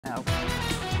Okay.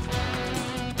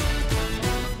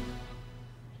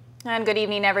 And good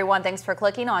evening, everyone. Thanks for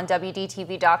clicking on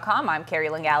WDTV.com. I'm Carrie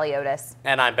Lingaliotis.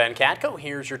 And I'm Ben Katko.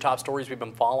 Here's your top stories we've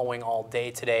been following all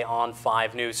day today on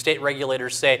 5 News. State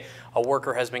regulators say a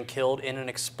worker has been killed in an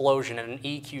explosion in an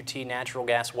EQT natural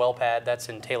gas well pad that's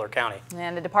in Taylor County.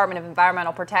 And the Department of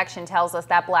Environmental Protection tells us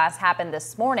that blast happened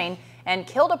this morning and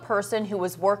killed a person who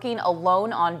was working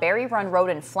alone on Berry Run Road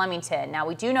in Flemington. Now,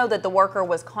 we do know that the worker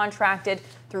was contracted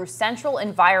through Central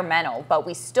Environmental, but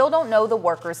we still don't know the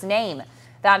worker's name.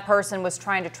 That person was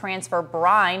trying to transfer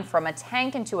brine from a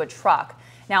tank into a truck.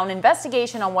 Now, an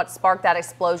investigation on what sparked that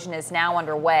explosion is now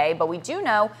underway, but we do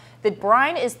know that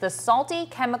brine is the salty,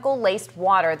 chemical-laced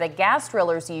water that gas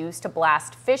drillers use to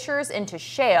blast fissures into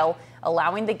shale,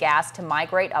 allowing the gas to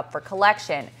migrate up for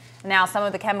collection. Now, some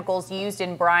of the chemicals used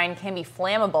in brine can be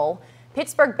flammable.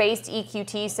 Pittsburgh-based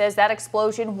EQT says that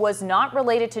explosion was not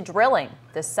related to drilling.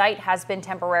 The site has been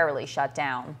temporarily shut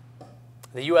down.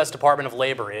 The U.S. Department of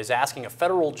Labor is asking a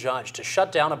federal judge to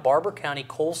shut down a Barber County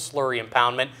coal slurry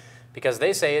impoundment because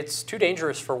they say it's too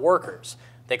dangerous for workers.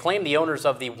 They claim the owners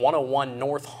of the 101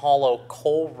 North Hollow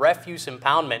coal refuse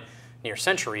impoundment near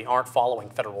Century aren't following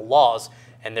federal laws,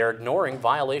 and they're ignoring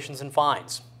violations and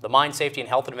fines. The Mine Safety and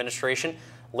Health Administration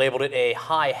labeled it a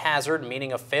high hazard,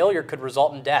 meaning a failure could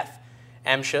result in death.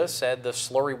 MSHA said the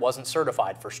slurry wasn't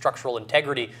certified for structural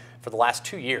integrity for the last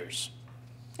 2 years.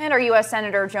 And our U.S.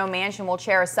 Senator Joe Manchin will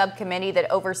chair a subcommittee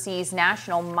that oversees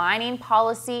national mining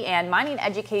policy and mining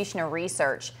education and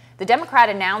research. The Democrat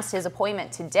announced his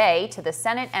appointment today to the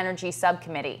Senate Energy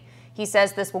Subcommittee. He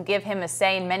says this will give him a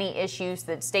say in many issues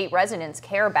that state residents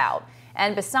care about.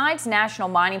 And besides national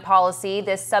mining policy,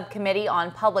 this subcommittee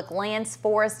on public lands,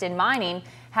 forest, and mining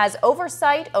has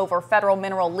oversight over federal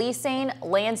mineral leasing,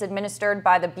 lands administered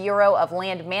by the Bureau of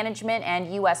Land Management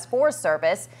and U.S. Forest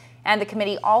Service. And the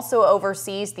committee also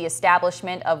oversees the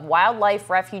establishment of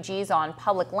wildlife refuges on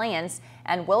public lands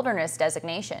and wilderness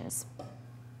designations.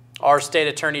 Our state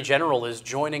attorney general is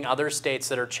joining other states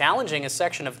that are challenging a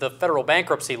section of the federal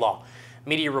bankruptcy law.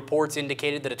 Media reports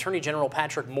indicated that Attorney General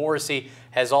Patrick Morrisey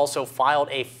has also filed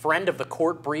a friend of the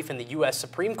court brief in the U.S.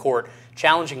 Supreme Court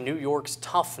challenging New York's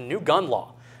tough new gun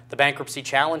law. The bankruptcy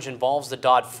challenge involves the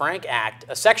Dodd-Frank Act.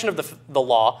 A section of the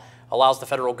law allows the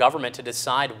federal government to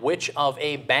decide which of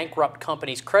a bankrupt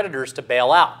company's creditors to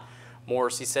bail out.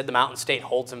 Morrisey said the Mountain State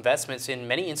holds investments in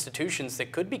many institutions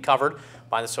that could be covered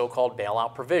by the so-called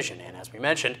bailout provision. And as we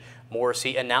mentioned,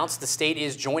 Morrisey announced the state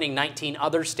is joining 19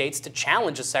 other states to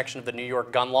challenge a section of the New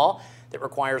York gun law that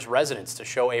requires residents to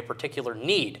show a particular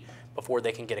need before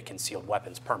they can get a concealed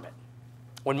weapons permit.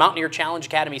 When Mountaineer Challenge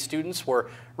Academy students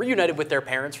were reunited with their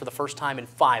parents for the first time in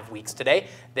 5 weeks today,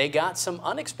 they got some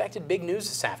unexpected big news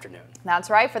this afternoon. That's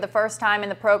right. For the first time in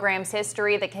the program's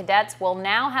history, the cadets will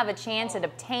now have a chance at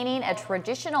obtaining a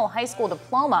traditional high school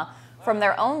diploma from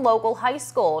their own local high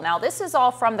school. Now, this is all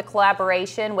from the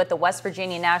collaboration with the West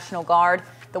Virginia National Guard,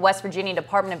 the West Virginia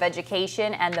Department of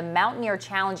Education, and the Mountaineer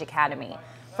Challenge Academy.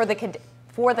 For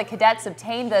the cadets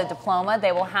obtain the diploma,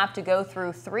 they will have to go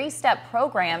through 3-step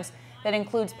programs that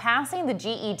includes passing the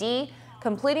GED,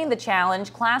 completing the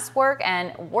challenge, classwork,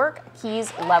 and Work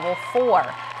Keys Level 4.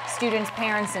 Students,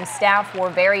 parents, and staff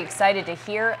were very excited to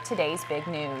hear today's big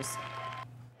news.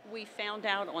 We found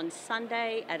out on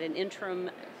Sunday at an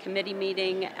interim committee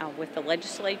meeting with the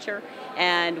legislature,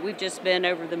 and we've just been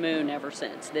over the moon ever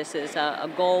since. This is a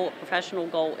goal, a professional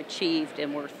goal achieved,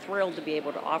 and we're thrilled to be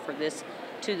able to offer this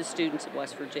to the students of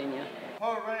West Virginia.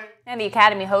 And the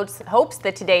Academy hopes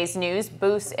that today's news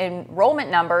boosts enrollment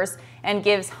numbers and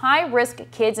gives high-risk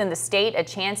kids in the state a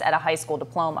chance at a high school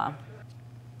diploma.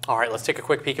 All right, let's take a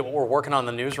quick peek at what we're working on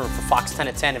in the newsroom for Fox 10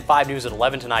 at 10 and 5 News at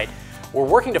 11 tonight. We're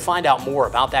working to find out more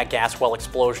about that gas well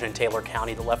explosion in Taylor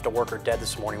County that left a worker dead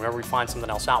this morning. Whenever we find something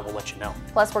else out, we'll let you know.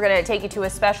 Plus, we're going to take you to a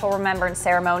special remembrance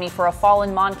ceremony for a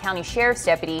fallen Mon County Sheriff's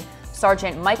Deputy,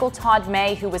 Sergeant Michael Todd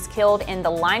May, who was killed in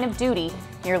the line of duty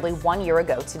nearly 1 year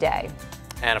ago today.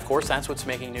 And of course, that's what's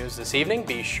making news this evening.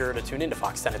 Be sure to tune in to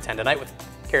Fox 10 at 10 tonight with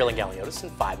Carrie Lingaliotis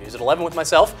and 5 News at 11 with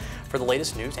myself for the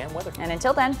latest news and weather. And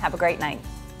until then, have a great night.